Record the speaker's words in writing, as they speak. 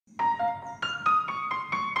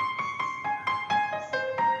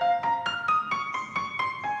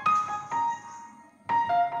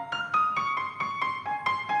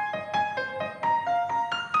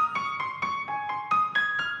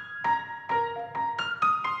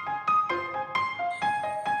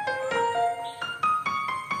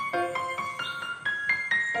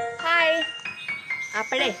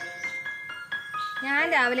അപ്പോഴേ ഞാൻ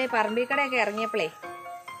രാവിലെ പറമ്പിക്കടയൊക്കെ ഇറങ്ങിയപ്പോഴേ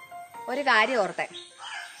ഒരു കാര്യം ഓർത്തെ.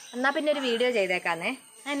 എന്നാ പിന്നെ ഒരു വീഡിയോ ചെയ്തേക്കാന്നേ.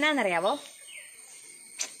 എന്നാന്നറിയാവോ,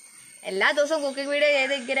 എല്ലാ ദിവസവും കുക്കിംഗ് വീഡിയോ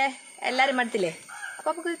ചെയ്ത് ഇങ്ങനെ എല്ലാവരും മടുത്തില്ലേ. അപ്പൊ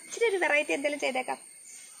നമുക്ക് ഇച്ചിരി ഒരു വെറൈറ്റി എന്തെങ്കിലും ചെയ്തേക്കാം.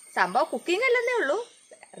 സംഭവം കുക്കിംഗ് അല്ലെന്നേ ഉള്ളൂ,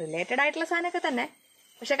 റിലേറ്റഡ് ആയിട്ടുള്ള സാധനമൊക്കെ തന്നെ,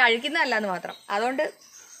 പക്ഷെ കഴിക്കുന്നതല്ലാന്ന് മാത്രം. അതുകൊണ്ട്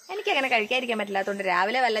എനിക്കങ്ങനെ കഴിക്കാതിരിക്കാൻ പറ്റില്ലാത്തതുകൊണ്ട്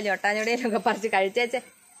രാവിലെ വല്ല ഞൊട്ടാഞ്ഞൊടിയനൊക്കെ പറിച്ച് കഴിച്ചേച്ച്.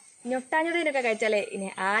 ഞൊട്ടാഞ്ഞൊടിയനൊക്കെ കഴിച്ചാലേ ഇനി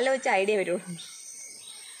ആലോചിച്ച ഐഡിയ വരുള്ളൂ.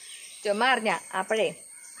 ചുമ്മാ അറിഞ്ഞ അപ്പോഴേ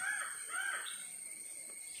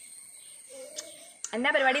എന്നാ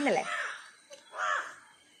പരിപാടി എന്നല്ലേ,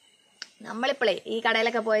 നമ്മളിപ്പോഴേ ഈ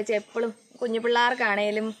കടയിലൊക്കെ പോയച്ചാൽ എപ്പോഴും കുഞ്ഞു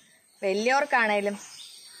പിള്ളേർക്കാണേലും വലിയവർക്കാണേലും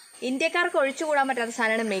ഇന്ത്യക്കാർക്ക് ഒഴിച്ചുകൂടാൻ പറ്റാത്ത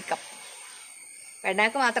സാധനമാണ് മേക്കപ്പ്.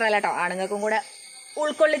 പെണ്ണുങ്ങൾക്ക് മാത്രമല്ല കേട്ടോ, ആണുങ്ങൾക്കും കൂടെ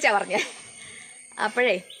ഉൾക്കൊള്ളിച്ചാ പറഞ്ഞ.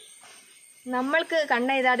 അപ്പോഴേ നമ്മൾക്ക്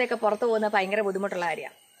കണ്ണെഴുതാതെയൊക്കെ പുറത്തു പോകുന്നത് ഭയങ്കര ബുദ്ധിമുട്ടുള്ള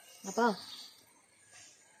കാര്യമാണ്. അപ്പോൾ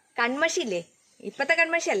കൺമഷിയില്ലേ, ഇപ്പോഴത്തെ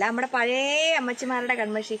കൺമഷിയല്ല, നമ്മുടെ പഴയ അമ്മച്ചിമാരുടെ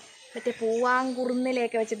കൺമഷി, മറ്റേ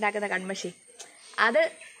പൂവാങ്കുറുന്നിലേക്ക് വെച്ചുണ്ടാക്കുന്ന കൺമഷി, അത്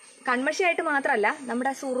കൺമഷിയായിട്ട് മാത്രമല്ല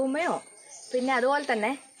നമ്മുടെ സുറുമയോ, പിന്നെ അതുപോലെ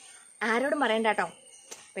തന്നെ ആരോടും പറയണ്ട കേട്ടോ,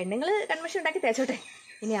 പെണ്ണുങ്ങൾ കൺമഷി ഉണ്ടാക്കി തേച്ചോട്ടെ.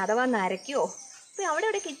 ഇനി അഥവാ നരയ്ക്കുമോ, ഇപ്പം അവിടെ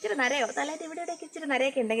ഇവിടേക്ക് ഇച്ചിരി നരയോ, തലേത്ത് ഇവിടെ ഇവിടേക്ക് ഇച്ചിരി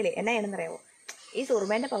നരയൊക്കെ ഉണ്ടെങ്കിൽ എന്നാ ചെയ്യണമെന്നറിയാവോ, ഈ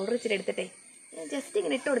സുറുമേൻ്റെ പൗഡർ ഇച്ചിരി എടുത്തിട്ടേ ജസ്റ്റ്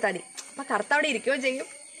ഇങ്ങനെ ഇട്ട് കൊടുത്താൽ മതി. അപ്പം കറുത്തവിടെ ഇരിക്കുകയും ചെയ്യും.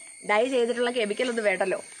 ഡൈ ചെയ്തിട്ടുള്ള കെമിക്കലൊന്നും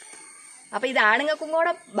വേണ്ടല്ലോ. അപ്പം ഇത് ആണുങ്ങൾക്കും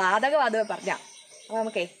കൂടെ ബാധകമാധവ പറഞ്ഞാൽ. അപ്പോൾ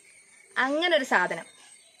നമുക്കേ അങ്ങനെ ഒരു സാധനം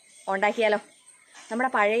ഉണ്ടാക്കിയാലോ. നമ്മുടെ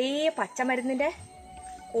പഴയ പച്ചമരുന്നിൻ്റെ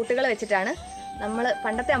കൂട്ടുകൾ വെച്ചിട്ടാണ് നമ്മൾ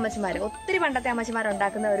പണ്ടത്തെ അമ്മച്ചിമാർ, ഒത്തിരി പണ്ടത്തെ അമ്മച്ചിമാർ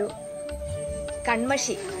ഉണ്ടാക്കുന്ന ഒരു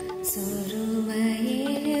കൺമഷി.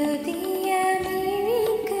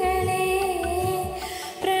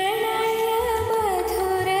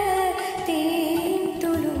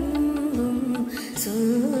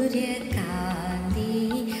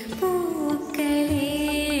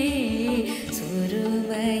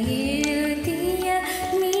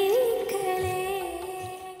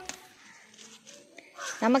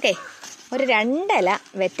 നമുക്കേ ഒരു 2 ഇല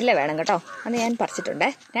വെറ്റില വേണം കേട്ടോ. അത് ഞാൻ പറിച്ചിട്ടുണ്ടേ,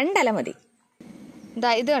 2 ഇല മതി.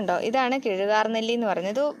 ഇത് കണ്ടോ, ഇതാണ് കിഴുകാർ നെല്ലി എന്ന്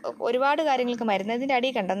പറയുന്നത്. ഇത് ഒരുപാട് കാര്യങ്ങൾക്ക് മരുന്ന്. ഇതിൻ്റെ അടി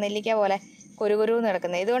കണ്ടോ നെല്ലിക്ക പോലെ കുരുകുരുന്ന്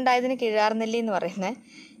കിടക്കുന്നത്, ഇതുകൊണ്ടാണ് ഇതിന് കിഴുകാർ നെല്ലി എന്ന് പറയുന്നത്.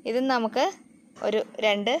 ഇത് നമുക്ക് ഒരു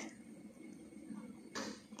 2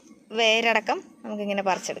 വേരടക്കം നമുക്കിങ്ങനെ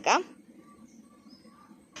പറിച്ചെടുക്കാം.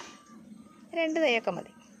 2 തൈയൊക്കെ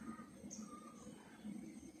മതി.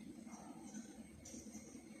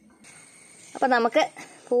 അപ്പം നമുക്ക്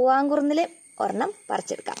പൂവാങ്കുറുന്നിൽ ഒരെണ്ണം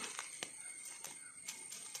പറിച്ചെടുക്കാം.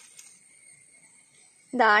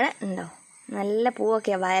 ഇതാണ്, ഉണ്ടോ നല്ല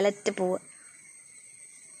പൂവൊക്കെയാണ്, വയലറ്റ് പൂവ്.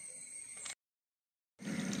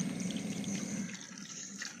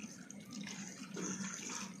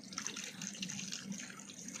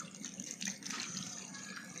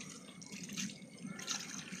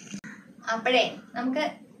 അപ്പോഴേ നമുക്ക്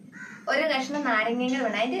ഒരു കഷ്ണം നാരങ്ങയും കൂടെ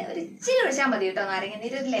വേണം. അതിൻ്റെ ഒരു ഇച്ചിരി ഒഴിച്ചാൽ മതി കേട്ടോ, നാരങ്ങ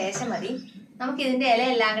നീര് ഒരു ലേശം മതി. നമുക്ക് ഇതിൻ്റെ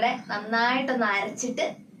ഇലയെല്ലാം കൂടെ നന്നായിട്ടൊന്ന് അരച്ചിട്ട്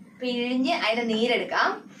പിഴിഞ്ഞ് അതിൻ്റെ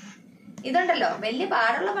നീരെടുക്കാം. ഇതുണ്ടല്ലോ വലിയ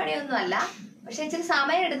പാടുള്ള പണിയൊന്നും അല്ല, പക്ഷെ ഇച്ചിരി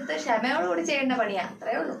സമയം എടുത്ത് ക്ഷമയോടുകൂടി ചെയ്യേണ്ട പണിയാ,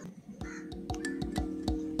 അത്രേ ഉള്ളൂ.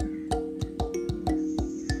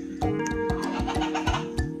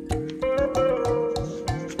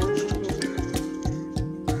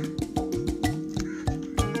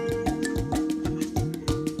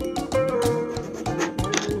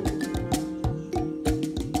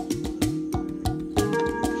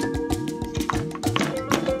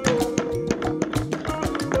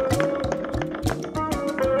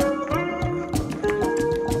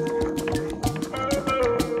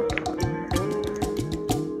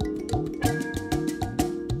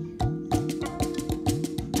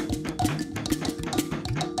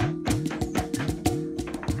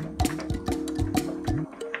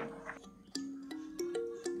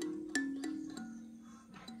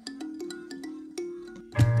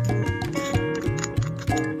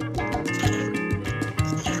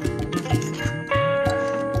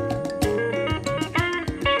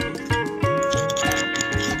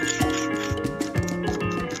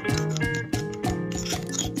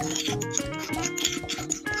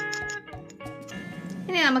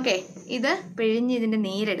 നമുക്കേ ഇത് പിഴിഞ്ഞ് ഇതിന്റെ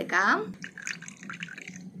നീരെടുക്കാം.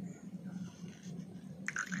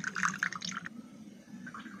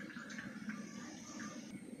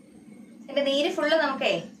 ഇതിന്റെ നീര് ഫുള്ള്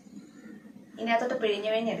നമുക്കേ ഇതിനകത്തോട്ട്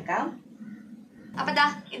പിഴിഞ്ഞെടുക്കാം. അപ്പൊ ദാ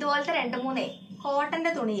ഇതുപോലത്തെ 2-3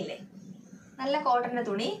 കോട്ടന്റെ തുണിയില്ലേ, നല്ല കോട്ടന്റെ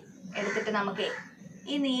തുണി എടുത്തിട്ട് നമുക്ക്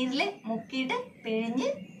ഈ നീരിൽ മുക്കിയിട്ട് പിഴിഞ്ഞ്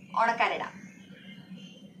ഉണക്കാനിടാം.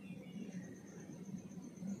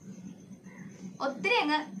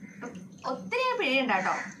 ഒത്തിരി പിഴിയണ്ട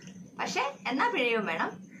കേട്ടോ, പക്ഷെ എന്നാ പിഴിയും വേണം,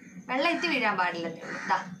 വെള്ളം ഇറ്റ് വീഴാൻ പാടില്ലെന്നേ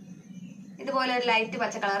ഉള്ളൂ. ഇതുപോലെ ഒരു ലൈറ്റ്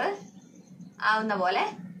പച്ച കളറ് ആവുന്ന പോലെ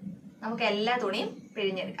നമുക്ക് എല്ലാ തുണിയും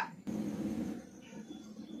പിഴിഞ്ഞെടുക്കാം.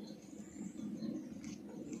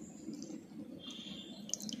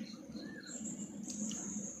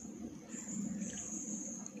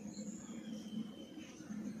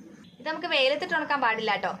 ഇത് നമുക്ക് വെയിലത്തിട്ട് ഉണക്കാൻ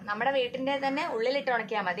പാടില്ല കേട്ടോ. നമ്മുടെ വീട്ടിന്റെ തന്നെ ഉള്ളിലിട്ട്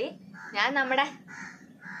ഉണക്കിയാൽ മതി. ഞാൻ നമ്മുടെ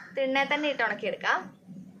തിണ്ണെ തന്നെ ഇട്ട് ഉണക്കിയെടുക്കാം.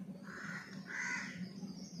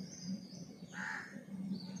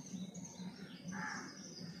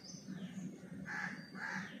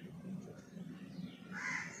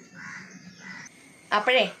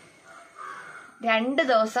 അപ്പോഴേ 2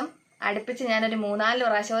 ദിവസം അടുപ്പിച്ച് ഞാനൊരു 3-4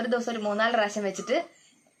 പ്രാവശ്യം, ഒരു ദിവസം ഒരു 3-4 പ്രാവശ്യം വെച്ചിട്ട്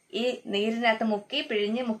ഈ നീരിനകത്ത് മുക്കി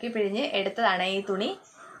പിഴിഞ്ഞ് എടുത്തതാണ് ഈ തുണി.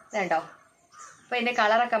 ഇതുണ്ടോ? അപ്പൊ ഇതിന്റെ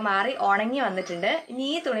കളറൊക്കെ മാറി ഉണങ്ങി വന്നിട്ടുണ്ട്. ഇനി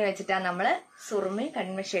ഈ തുണി വെച്ചിട്ടാണ് നമ്മള് സുറുമയും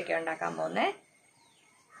കൺമഷിയൊക്കെ ഉണ്ടാക്കാൻ പോകുന്നത്.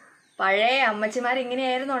 പഴയ അമ്മച്ചിമാർ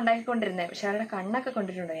ഇങ്ങനെയായിരുന്നു ഉണ്ടാക്കിക്കൊണ്ടിരുന്നത്. പക്ഷെ അവരുടെ കണ്ണൊക്കെ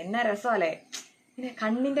കൊണ്ടിട്ടുണ്ട്. എന്നാ രസമല്ലേ? ഇങ്ങനെ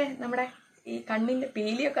കണ്ണിന്റെ, നമ്മുടെ ഈ കണ്ണിന്റെ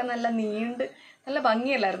പീലിയൊക്കെ നല്ല നീണ്ട് നല്ല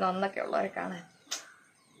ഭംഗിയല്ലായിരുന്നു അന്നൊക്കെ ഉള്ളവരെ കാണാൻ.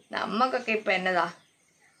 നമ്മക്കൊക്കെ ഇപ്പൊ എന്നതാ,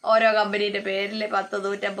 ഓരോ കമ്പനീന്റെ പേരിൽ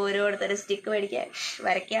 10-150 രൂപ കൊടുത്തൊരു സ്റ്റിക്ക് മേടിക്കുക,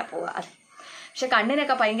 വരയ്ക്കുക, പോവാ. പക്ഷെ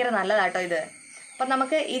കണ്ണിനൊക്കെ ഭയങ്കര നല്ലതാട്ടോ ഇത്. അപ്പൊ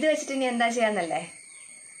നമുക്ക് ഇത് വെച്ചിട്ട് ഇനി എന്താ ചെയ്യാന്നല്ലേ?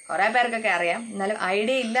 കുറെ പേർക്കൊക്കെ അറിയാം, എന്നാലും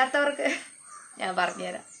ഐഡിയ ഇല്ലാത്തവർക്ക് ഞാൻ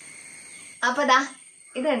പറഞ്ഞുതരാം. അപ്പൊ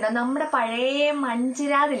ഇതുണ്ടോ, നമ്മുടെ പഴയ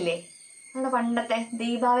മഞ്ചിരാതില്ലേ, നമ്മുടെ പണ്ടത്തെ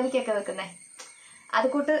ദീപാവലിക്കൊക്കെ വെക്കുന്നേ, അത്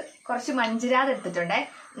കൂട്ട് കുറച്ച് മഞ്ചിരാത് എടുത്തിട്ടുണ്ടേ.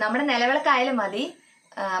 നമ്മുടെ നിലവിളക്കായാലും മതി,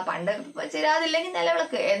 പണ്ട് ചിരാതില്ലെങ്കിൽ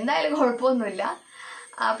നിലവിളക്ക്, എന്തായാലും കുഴപ്പമൊന്നുമില്ല.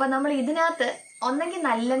 അപ്പൊ നമ്മൾ ഇതിനകത്ത് ഒന്നെങ്കിൽ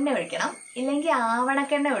നല്ലെണ്ണ ഒഴിക്കണം, ഇല്ലെങ്കിൽ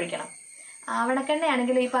ആവണക്കെണ്ണ ഒഴിക്കണം.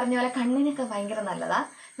 ആവണക്കെണ്ണയാണെങ്കിൽ ഈ പറഞ്ഞ പോലെ കണ്ണിനൊക്കെ ഭയങ്കര നല്ലതാ.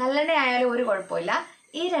 നല്ലെണ്ണ ആയാലും ഒരു കുഴപ്പമില്ല.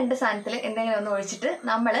 ഈ 2 സാധനത്തിൽ എന്തെങ്കിലും ഒന്ന് ഒഴിച്ചിട്ട്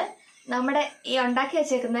നമ്മള് നമ്മുടെ ഈ ഉണ്ടാക്കി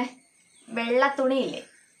വെച്ചേക്കുന്ന വെള്ള തുണിയില്ലേ,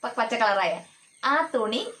 പച്ച കളറായ ആ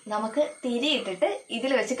തുണി നമുക്ക് തിരിയിട്ടിട്ട്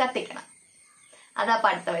ഇതിൽ വെച്ച് കത്തിക്കണം. അതാ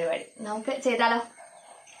അടുത്ത പരിപാടി. നമുക്ക് ചെയ്താലോ?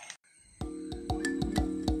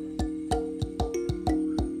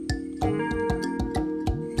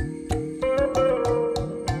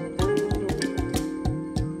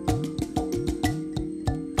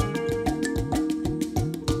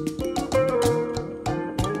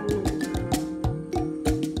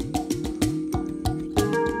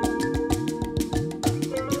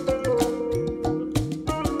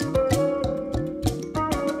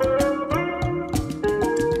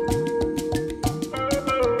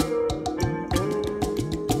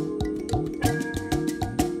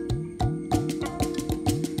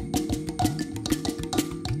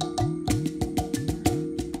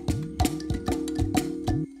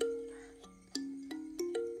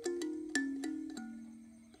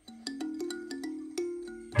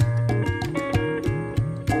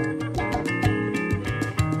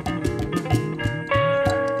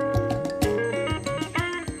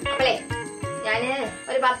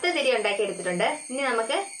 ഒരു 10 തിരി ഉണ്ടാക്കി എടുത്തിട്ടുണ്ട്. ഇനി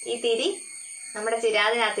നമുക്ക് ഈ തിരി നമ്മുടെ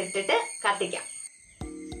ചിരാതിനകത്ത് ഇട്ടിട്ട് കത്തിക്കാം.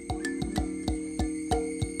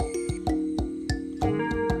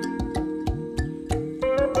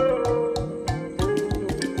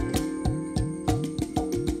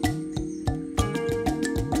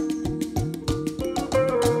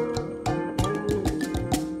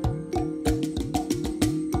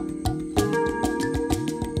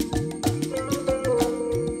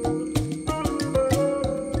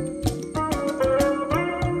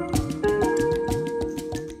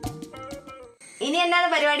 ഇനി എന്താണ്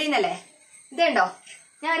പരിപാടി എന്നല്ലേ? ഇതുണ്ടോ,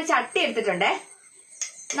 ഞാൻ ഒരു ചട്ടി എടുത്തിട്ടുണ്ടേ.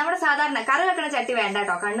 നമ്മുടെ സാധാരണ കറി വെക്കണ ചട്ടി വേണ്ട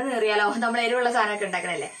കേട്ടോ, കണ്ണു നീറിയാലോ. നമ്മൾ എരിവുള്ള സാധനമൊക്കെ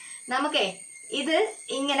ഉണ്ടാക്കണല്ലേ. നമുക്കേ ഇത്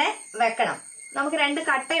ഇങ്ങനെ വെക്കണം. നമുക്ക് 2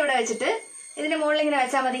 കട്ട ഇവിടെ വെച്ചിട്ട് ഇതിന്റെ മുകളിൽ ഇങ്ങനെ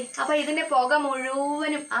വെച്ചാൽ മതി. അപ്പൊ ഇതിന്റെ പുക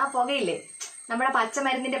മുഴുവനും, ആ പുകയില്ലേ നമ്മുടെ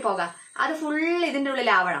പച്ചമരുന്നിന്റെ പുക, അത് ഫുള്ള് ഇതിന്റെ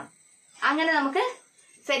ഉള്ളിലാവണം. അങ്ങനെ നമുക്ക്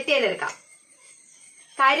സെറ്റ് ചെയ്തെടുക്കാം.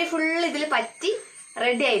 കരി ഫുള്ള് ഇതിൽ പറ്റി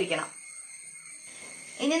റെഡി ആയിരിക്കണം.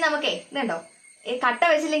 ഇനി നമുക്കേ ഇതുണ്ടോ, ഈ കട്ട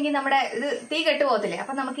വെച്ചില്ലെങ്കിൽ നമ്മുടെ ഇത് തീ കെട്ടു പോകത്തില്ലേ.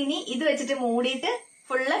 അപ്പൊ നമുക്ക് ഇനി ഇത് വെച്ചിട്ട് മൂടിയിട്ട്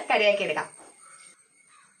ഫുള്ള് കരിയാക്കി എടുക്കാം.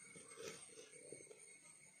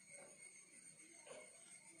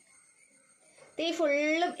 തീ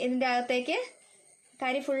ഫുള്ളും ഇതിന്റെ അകത്തേക്ക്,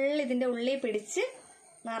 കരി ഫുള്ള് ഇതിന്റെ ഉള്ളിൽ പിടിച്ച്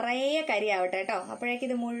നിറയെ കരി ആവട്ടെ കേട്ടോ. അപ്പോഴേക്ക്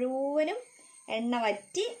ഇത് മുഴുവനും എണ്ണ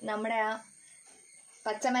വറ്റി നമ്മുടെ ആ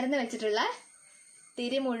പച്ചമരുന്ന് വെച്ചിട്ടുള്ള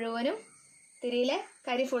തിരി മുഴുവനും, തിരിയിലെ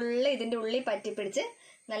കരി ഫുള്ള് ഇതിന്റെ ഉള്ളിൽ പറ്റിപ്പിടിച്ച്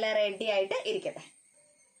നല്ല റെഡി ആയിട്ട് ഇരിക്കട്ടെ.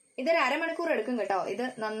 ഇതൊരു അരമണിക്കൂർ എടുക്കും കേട്ടോ. ഇത്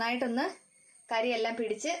നന്നായിട്ടൊന്ന് കരിയെല്ലാം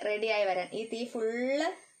പിടിച്ച് റെഡിയായി വരാൻ. ഈ തീ ഫുള്ള്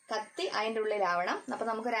കത്തി അതിൻ്റെ ഉള്ളിലാവണം. അപ്പൊ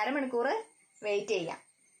നമുക്കൊരു അരമണിക്കൂർ വെയിറ്റ് ചെയ്യാം.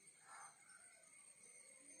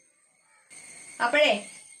 അപ്പോഴേ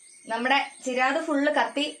നമ്മുടെ ചിരാത് ഫുള്ള്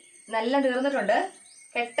കത്തി നല്ല തീർന്നിട്ടുണ്ട്,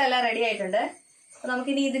 കെട്ടെല്ലാം റെഡി ആയിട്ടുണ്ട്. അപ്പൊ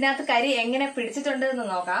നമുക്കിനി ഇതിനകത്ത് കരി എങ്ങനെ പിടിച്ചിട്ടുണ്ട് എന്ന്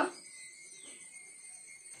നോക്കാം.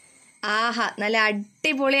 ആഹാ, നല്ല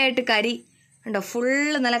അടിപൊളിയായിട്ട് കരി ഉണ്ടോ,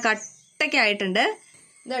 ഫുള്ള് നല്ല കട്ടയ്ക്കായിട്ടുണ്ട്.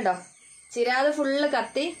 ഇതുണ്ടോ, ചിരാത് ഫുള്ള്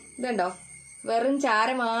കത്തി. ഇതുണ്ടോ, വെറും ചാര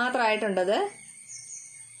മാത്രമായിട്ടുണ്ടത്.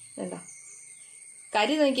 ഇതുണ്ടോ,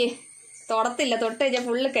 കരി നോക്കി, തൊടത്തില്ല, തൊട്ട് കഴിഞ്ഞാൽ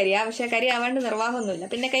ഫുള്ള് കരിയാ. പക്ഷെ കരി ആവാണ്ട് നിർവാഹമൊന്നുമില്ല.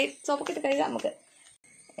 പിന്നെ കൈ സോപ്പൊക്കെ ഇട്ട് കഴുകാം നമുക്ക്.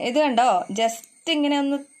 ഇത് കണ്ടോ, ജസ്റ്റ് ഇങ്ങനെ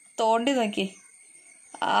ഒന്ന് തോണ്ടി നോക്കി.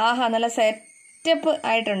 ആഹാ, നല്ല സെറ്റപ്പ്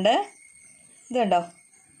ആയിട്ടുണ്ട്. ഇത് കണ്ടോ,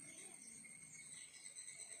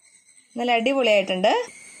 നല്ല അടിപൊളിയായിട്ടുണ്ട്.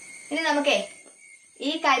 ഇനി നമുക്കേ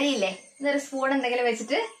ഈ കരിയില്ലേ, ഇതൊരു സ്പൂൺ എന്തെങ്കിലും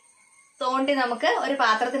വെച്ചിട്ട് തോണ്ടി നമുക്ക് ഒരു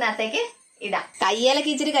പാത്രത്തിനകത്തേക്ക് ഇടാം.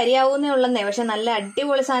 കയ്യിലൊക്കെ ഇച്ചിരി കരിയാവുന്നേ ഉള്ളന്നേ, പക്ഷെ നല്ല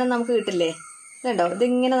അടിപൊളി സാധനം നമുക്ക് കിട്ടില്ലേ. ഇതുണ്ടോ,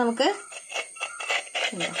 ഇതിങ്ങനെ നമുക്ക്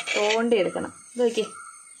തോണ്ടി എടുക്കണം. ഇത് നോക്കി,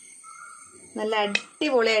 നല്ല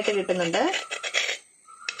അടിപൊളിയായിട്ട് കിട്ടുന്നുണ്ട്.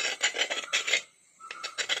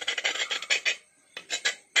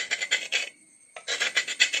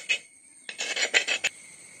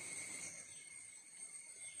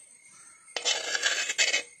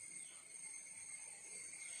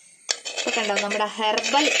 ഇപ്പൊ കണ്ടോ, നമ്മുടെ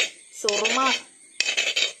ഹെർബൽ സുറുമ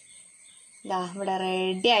ഇതാ ഇവിടെ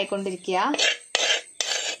റെഡി ആയിക്കൊണ്ടിരിക്കുക.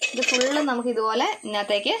 ഇത് ഫുള്ള് നമുക്ക് ഇതുപോലെ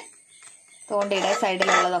ഇതിനകത്തേക്ക് തോണ്ടിയിടാം.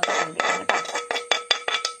 സൈഡിലുള്ളതൊക്കെ തോണ്ടിയിടാം കേട്ടോ.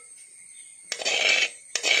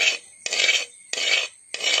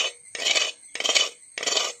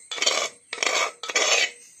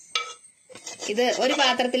 ഇത് ഒരു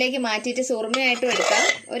പാത്രത്തിലേക്ക് മാറ്റിയിട്ട് സുറുമയായിട്ടും എടുക്കാം.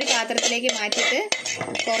 ഒരു പാത്രത്തിലേക്ക് മാറ്റിയിട്ട്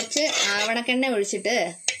കുറച്ച് ആവണക്കെണ്ണ ഒഴിച്ചിട്ട്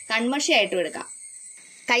കൺമഷിയായിട്ടും എടുക്കാം.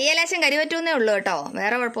 കയ്യേലേശം കരിവറ്റൂന്നേ ഉള്ളൂ കേട്ടോ,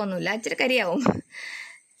 വേറെ കുഴപ്പമൊന്നുമില്ല. ഇച്ചിരി കരിയാവും.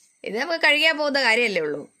 ഇത് നമുക്ക് കഴുകിയാൽ പോകുന്ന കാര്യമല്ലേ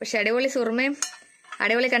ഉള്ളൂ. പക്ഷെ അടിപൊളി സുറുമയും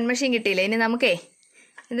അടിപൊളി കൺമഷിയും കിട്ടിയില്ലേ. ഇനി നമുക്കേ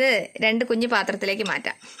ഇത് 2 കുഞ്ഞു പാത്രത്തിലേക്ക്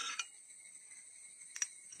മാറ്റാം.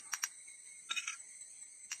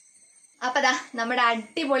 അപ്പതാ നമ്മുടെ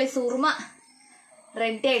അടിപൊളി സുറുമ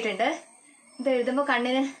റെഡി ആയിട്ടുണ്ട്. ഇത് എഴുതുമ്പോൾ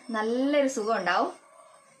കണ്ണിന് നല്ലൊരു സുഖം ഉണ്ടാവും.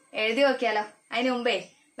 എഴുതി നോക്കിയാലോ. അതിന് മുമ്പേ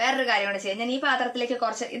വേറൊരു കാര്യം കൂടെ ചെയ്യാം. ഞാൻ ഈ പാത്രത്തിലേക്ക്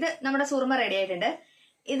കുറച്ച്, ഇത് നമ്മുടെ സുറുമ റെഡി ആയിട്ടുണ്ട്.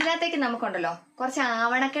 ഇതിനകത്തേക്ക് നമുക്കുണ്ടല്ലോ കുറച്ച്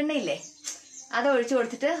ആവണക്കെണ്ണയില്ലേ, അത് ഒഴിച്ചു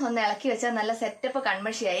കൊടുത്തിട്ട് ഒന്ന് ഇളക്കി വെച്ചാൽ നല്ല സെറ്റപ്പ്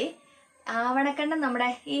കൺമഷിയായി. ആവണക്കെണ്ണ നമ്മുടെ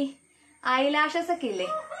ഈ ഐലാഷസ് ഒക്കെ ഇല്ലേ,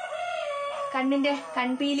 കണ്ണിന്റെ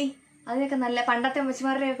കൺപീലി, അതിനൊക്കെ നല്ല പണ്ടത്തെ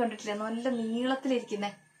അമ്മച്ചിമാരുടെയൊക്കെ കണ്ടിട്ടില്ലേ, നല്ല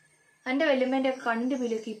നീളത്തിലിരിക്കുന്നേ. എന്റെ വല്യമ്മേന്റെ ഒക്കെ കണ്ണിന്റെ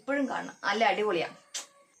പീലിയൊക്കെ ഇപ്പോഴും കാണാം. നല്ല അടിപൊളിയാ.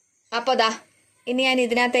 അപ്പൊ ദാ ഇനി ഞാൻ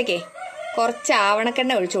ഇതിനകത്തേക്ക് കുറച്ച്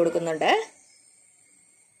ആവണക്കെണ്ണ ഒഴിച്ചു കൊടുക്കുന്നുണ്ട്.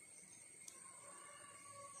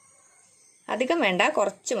 അധികം വേണ്ട,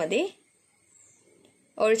 കുറച്ച് മതി.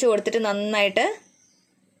 ഒഴിച്ചു കൊടുത്തിട്ട് നന്നായിട്ട്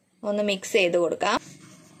ഒന്ന് മിക്സ് ചെയ്ത് കൊടുക്കാം.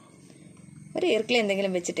 ഒരു ഈർക്കിളി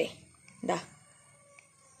എന്തെങ്കിലും വെച്ചിട്ടേ ഇതാ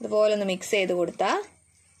ഇതുപോലെ ഒന്ന് മിക്സ് ചെയ്ത് കൊടുത്താ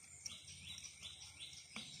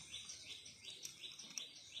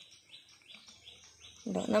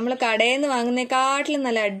നമ്മൾ കടയിൽ നിന്ന് വാങ്ങുന്നേക്കാട്ടിലും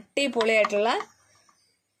നല്ല അടിപൊളിയായിട്ടുള്ള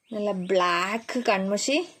നല്ല ബ്ലാക്ക്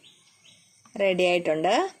കൺമഷി റെഡി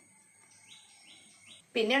ആയിട്ടുണ്ട്.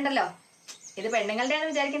 പിന്നെ ഉണ്ടല്ലോ, ഇത് പെണ്ണുങ്ങളുടെ ആണെന്ന്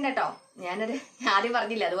വിചാരിക്കണ്ട കേട്ടോ. ഞാനൊരു ആദ്യം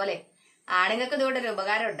പറഞ്ഞില്ല, അതുപോലെ ആണുങ്ങൾക്ക് ഇതുകൊണ്ട് ഒരു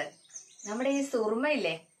ഉപകാരമുണ്ട്. നമ്മുടെ ഈ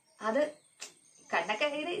സുറുമയില്ലേ, അത് കണ്ണൊക്കെ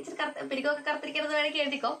ഇച്ചിരി പിരിക്കൊക്കെ കറുത്തിരിക്കുന്നത് വേണമെങ്കിൽ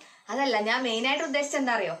എഴുതിക്കോ. അതല്ല, ഞാൻ മെയിനായിട്ട് ഉദ്ദേശിച്ചത്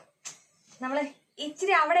എന്താ അറിയോ, നമ്മള്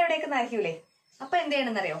ഇച്ചിരി അവിടെ എവിടെയൊക്കെ നനയ്ക്കൂലേ, അപ്പൊ എന്ത്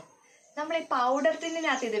ചെയ്യണമെന്നറിയോ, നമ്മൾ ഈ പൗഡർ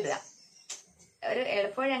ടിന്നിനകത്ത് ഇതിടുക. ഒരു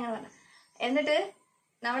എളുപ്പവഴി അങ്ങനെ പറഞ്ഞ, എന്നിട്ട്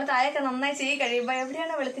നമ്മൾ താഴെയൊക്കെ നന്നായി ചെയ്ത് കഴിയുമ്പോൾ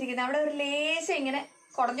എവിടെയാണ് വെളുത്തിരിക്കുന്നത് അവിടെ ഒരു ലേശം ഇങ്ങനെ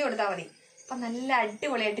കുടഞ്ഞു കൊടുത്താൽ മതി. അപ്പൊ നല്ല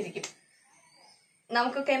അടിപൊളിയായിട്ടിരിക്കും.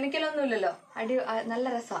 നമുക്ക് കെമിക്കലൊന്നും ഇല്ലല്ലോ, നല്ല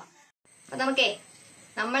രസമാണ്. അപ്പൊ നമുക്കേ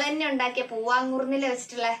നമ്മൾ തന്നെ ഉണ്ടാക്കിയ പൂവാങ്കുറുന്നിൽ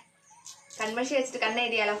വെച്ചിട്ടുള്ള കൺമഷി വെച്ചിട്ട്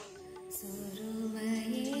കണ്ണെഴുതിയാലോ.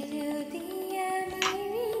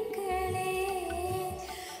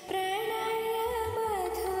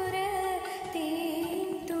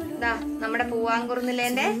 നമ്മുടെ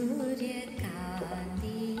പൂവാങ്കുറുന്നിലേന്റെ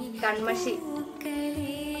കൺമഷി.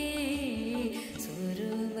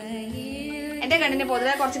 എന്റെ കണ്ണിന്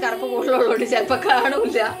പൊതുവെ കുറച്ച് കറുപ്പ് കൂടുതലുള്ളതുകൊണ്ട് ചിലപ്പോ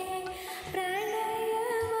കാണൂല.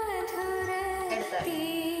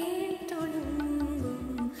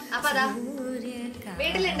 അപ്പൊ അതാ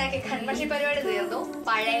വീട്ടിലുണ്ടാക്കിയ കൺമഷി പരിപാടി തീർന്നു.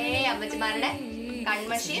 പഴയ അമ്മച്ചിമാരുടെ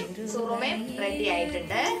കൺമഷിയും സുറുമയും റെഡി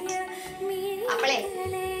ആയിട്ടുണ്ട്. അപ്പളേ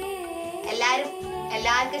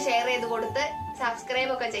എല്ലാവർക്കും ഷെയർ ചെയ്ത് കൊടുത്ത്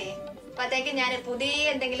സബ്സ്ക്രൈബ് ഒക്കെ ചെയ്യും. അപ്പത്തേക്ക് ഞാൻ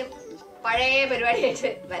പുതിയ എന്തെങ്കിലും പഴയ പരിപാടിയായിട്ട്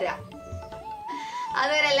വരാം.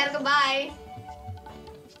 അതുവരെ എല്ലാവർക്കും ബൈ.